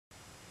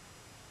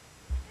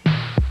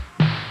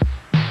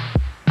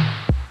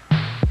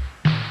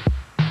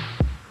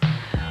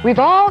We've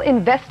all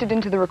invested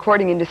into the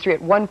recording industry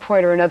at one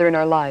point or another in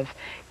our lives.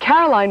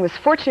 Caroline was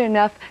fortunate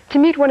enough to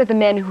meet one of the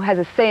men who has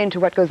a say into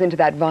what goes into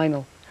that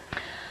vinyl.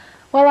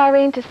 Well,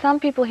 Irene, to some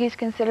people he's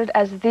considered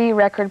as the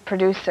record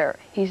producer.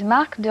 He's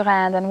Marc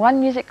Durand, and one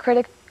music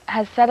critic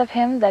has said of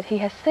him that he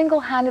has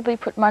single-handedly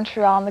put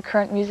Montreal on the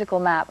current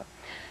musical map.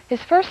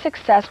 His first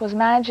success was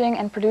managing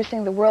and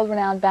producing the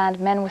world-renowned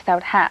band Men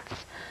Without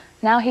Hats.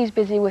 Now he's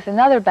busy with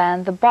another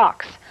band, The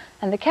Box,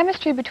 and the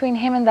chemistry between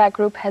him and that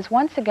group has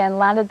once again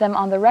landed them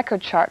on the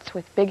record charts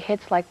with big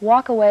hits like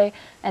Walk Away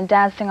and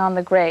Dancing on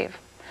the Grave.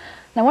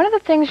 Now, one of the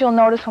things you'll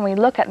notice when we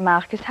look at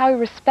Marc is how he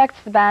respects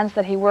the bands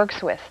that he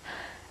works with.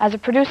 As a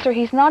producer,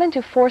 he's not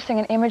into forcing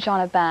an image on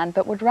a band,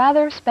 but would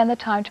rather spend the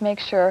time to make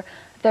sure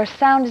that their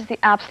sound is the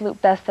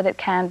absolute best that it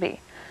can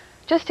be.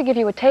 Just to give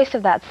you a taste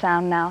of that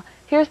sound now,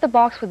 here's The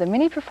Box with a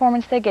mini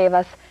performance they gave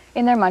us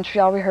in their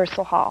Montreal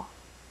rehearsal hall.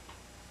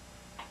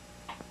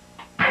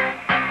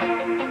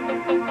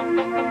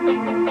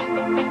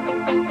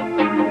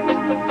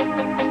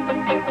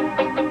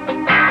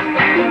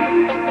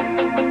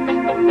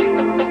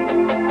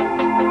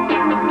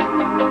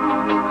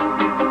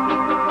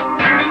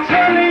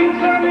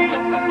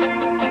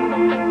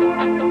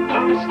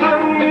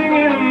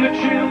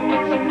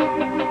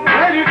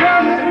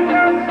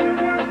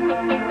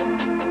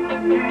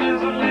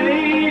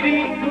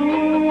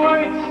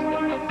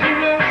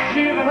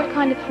 What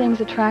kind of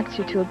things attracts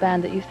you to a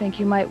band that you think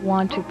you might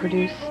want to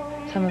produce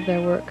some of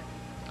their work?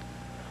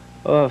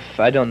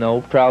 I don't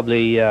know,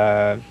 probably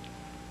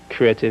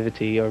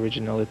creativity,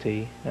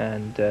 originality,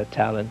 and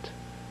talent.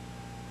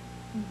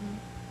 Mm-hmm.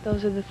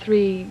 Those are the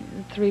three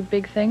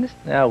big things?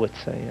 I would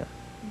say, yeah.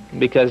 Okay.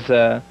 Because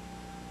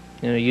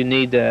you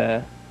need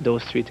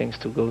those three things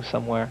to go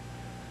somewhere.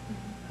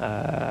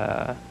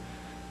 Mm-hmm.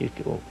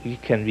 You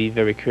can be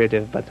very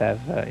creative, but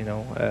have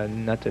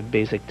not a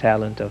basic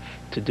talent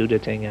to do the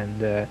thing,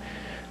 and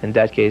in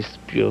that case,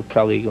 you're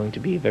probably going to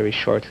be very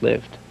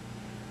short-lived.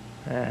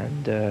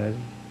 And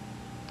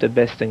the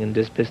best thing in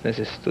this business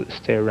is to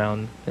stay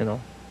around,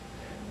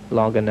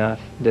 long enough.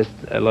 There's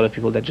a lot of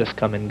people that just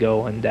come and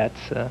go, and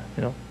that's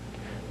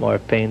more a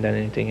pain than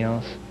anything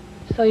else.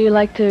 So you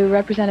like to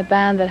represent a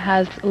band that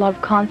has a lot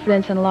of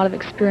confidence and a lot of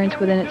experience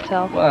within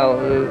itself?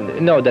 Well,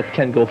 no, that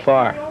can go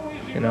far.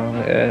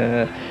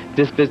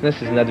 This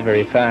business is not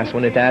very fast.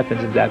 When it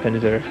happens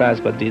very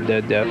fast, but the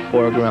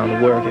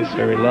foreground work is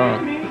very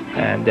long.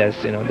 And that's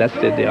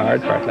the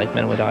hard part. Like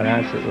Men Without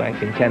Hats,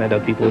 like in Canada,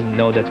 people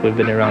know that we've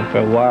been around for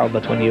a while,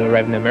 but when you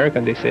arrive in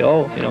America, they say,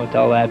 oh, it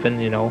all happened,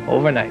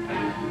 overnight,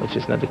 which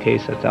is not the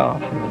case at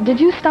all. Did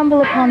you stumble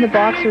upon The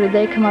Box, or did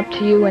they come up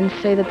to you and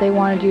say that they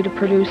wanted you to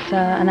produce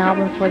an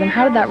album for them?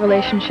 How did that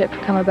relationship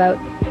come about?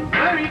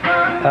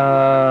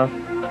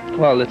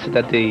 Well, let's say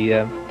that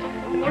they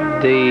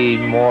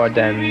more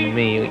than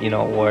me,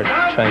 were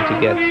trying to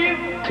get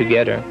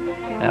together.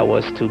 I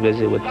was too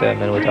busy with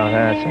Men Without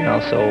Hats, and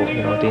also,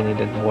 they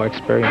needed more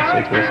experience. So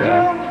it was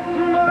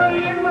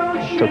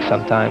it took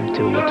some time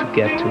to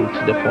get to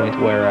the point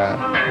where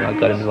I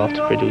got involved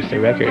to produce the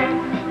record.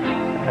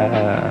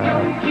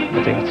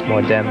 I think it's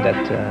more them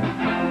that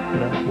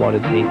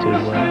wanted me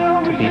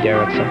to be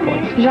there at some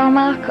point.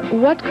 Jean-Marc,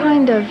 what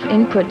kind of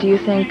input do you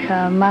think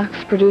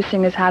Marc's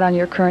producing has had on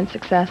your current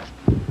success?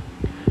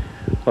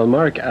 Well,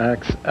 Marc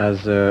acts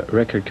as a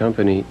record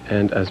company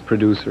and as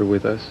producer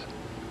with us,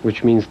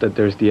 which means that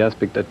there's the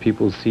aspect that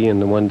people see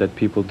and the one that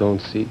people don't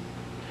see.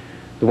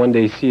 The one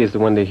they see is the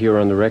one they hear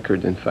on the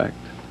record, in fact.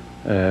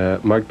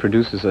 Marc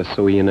produces us,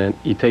 so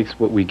he takes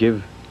what we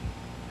give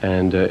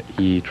and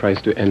he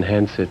tries to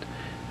enhance it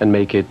and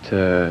make it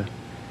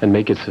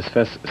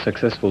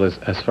successful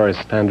as far as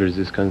standards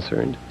is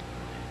concerned.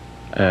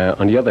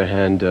 On the other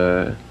hand,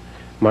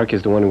 Marc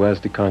is the one who has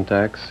the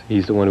contacts.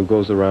 He's the one who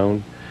goes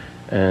around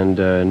and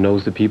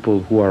knows the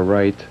people who are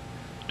right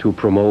to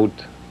promote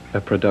a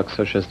product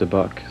such as The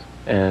Box.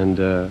 And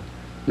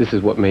this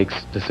is what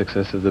makes the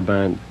success of the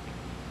band,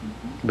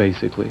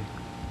 basically.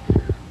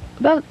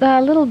 About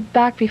a little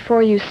back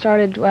before you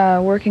started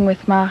working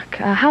with Marc,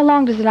 how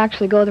long does it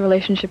actually go, the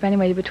relationship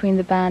anyway, between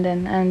the band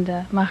and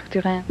Marc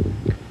Durand?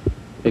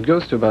 It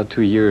goes to about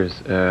 2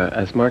 years.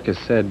 As Marc has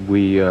said,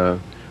 we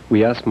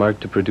asked Marc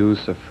to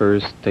produce a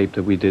first tape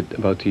that we did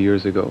about 2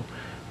 years ago,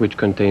 which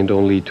contained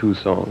only 2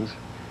 songs.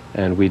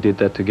 And we did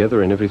that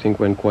together, and everything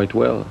went quite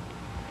well.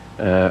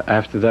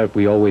 After that,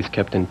 we always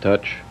kept in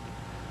touch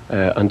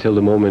until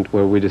the moment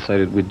where we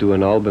decided we'd do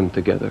an album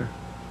together.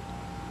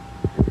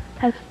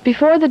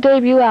 Before the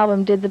debut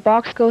album, did The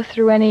Box go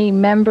through any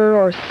member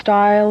or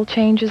style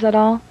changes at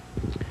all?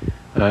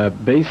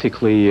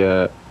 Basically,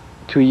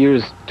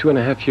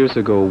 2.5 years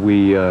ago,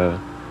 we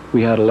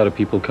had a lot of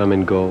people come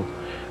and go,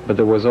 but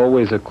there was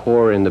always a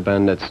core in the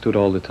band that stood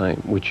all the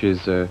time, which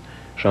is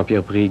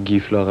Jean-Pierre Brie, Guy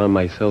Florent,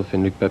 myself,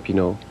 and Luc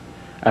Papineau.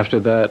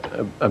 After that,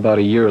 about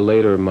a year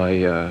later,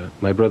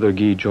 my brother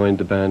Guy joined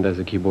the band as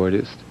a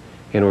keyboardist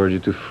in order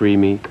to free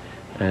me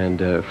and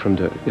from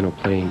the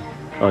playing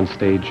on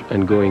stage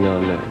and going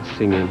on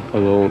singing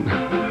alone.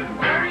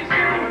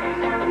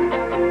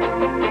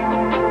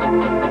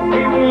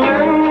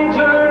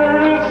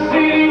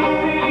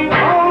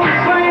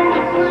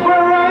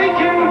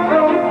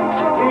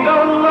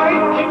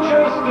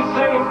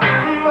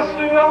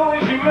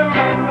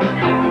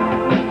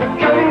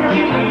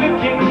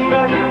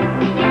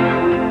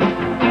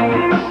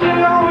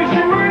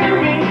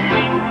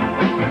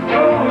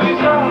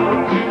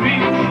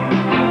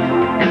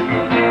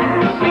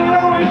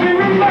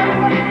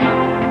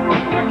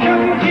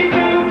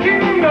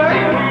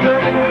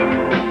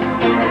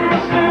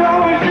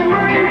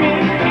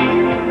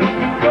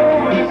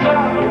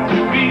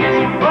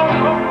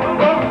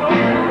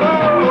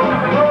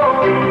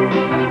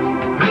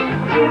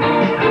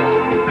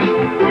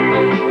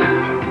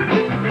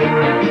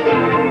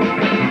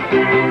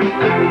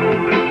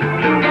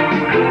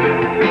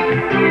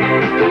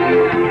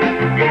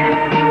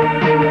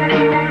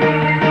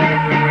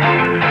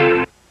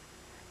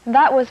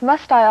 that was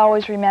Must I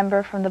Always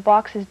Remember from the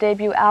Box's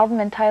debut album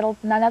entitled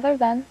none other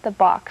than The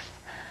Box.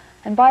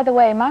 And by the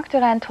way, Marc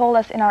Durand told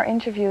us in our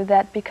interview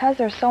that because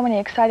there's so many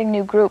exciting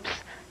new groups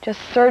just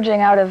surging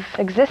out of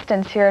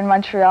existence here in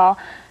Montreal,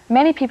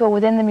 many people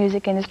within the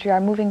music industry are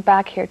moving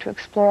back here to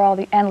explore all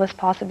the endless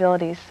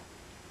possibilities.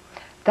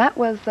 That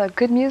was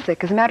good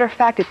music. As a matter of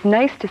fact, it's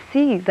nice to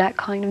see that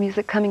kind of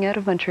music coming out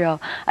of Montreal.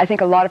 I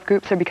think a lot of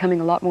groups are becoming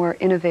a lot more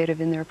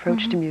innovative in their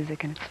approach to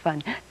music, and it's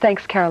fun.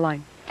 Thanks,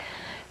 Caroline.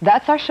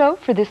 That's our show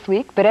for this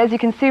week, but as you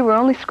can see, we're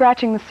only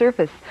scratching the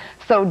surface.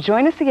 So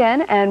join us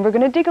again, and we're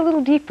going to dig a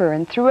little deeper,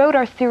 and throughout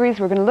our series,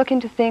 we're going to look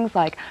into things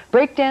like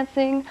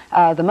breakdancing,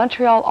 the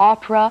Montreal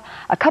Opera,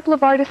 a couple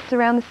of artists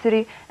around the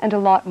city, and a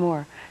lot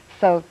more.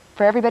 So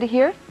for everybody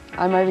here,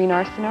 I'm Irene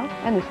Arsenault,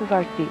 and this is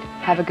ArtBeat.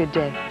 Have a good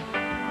day.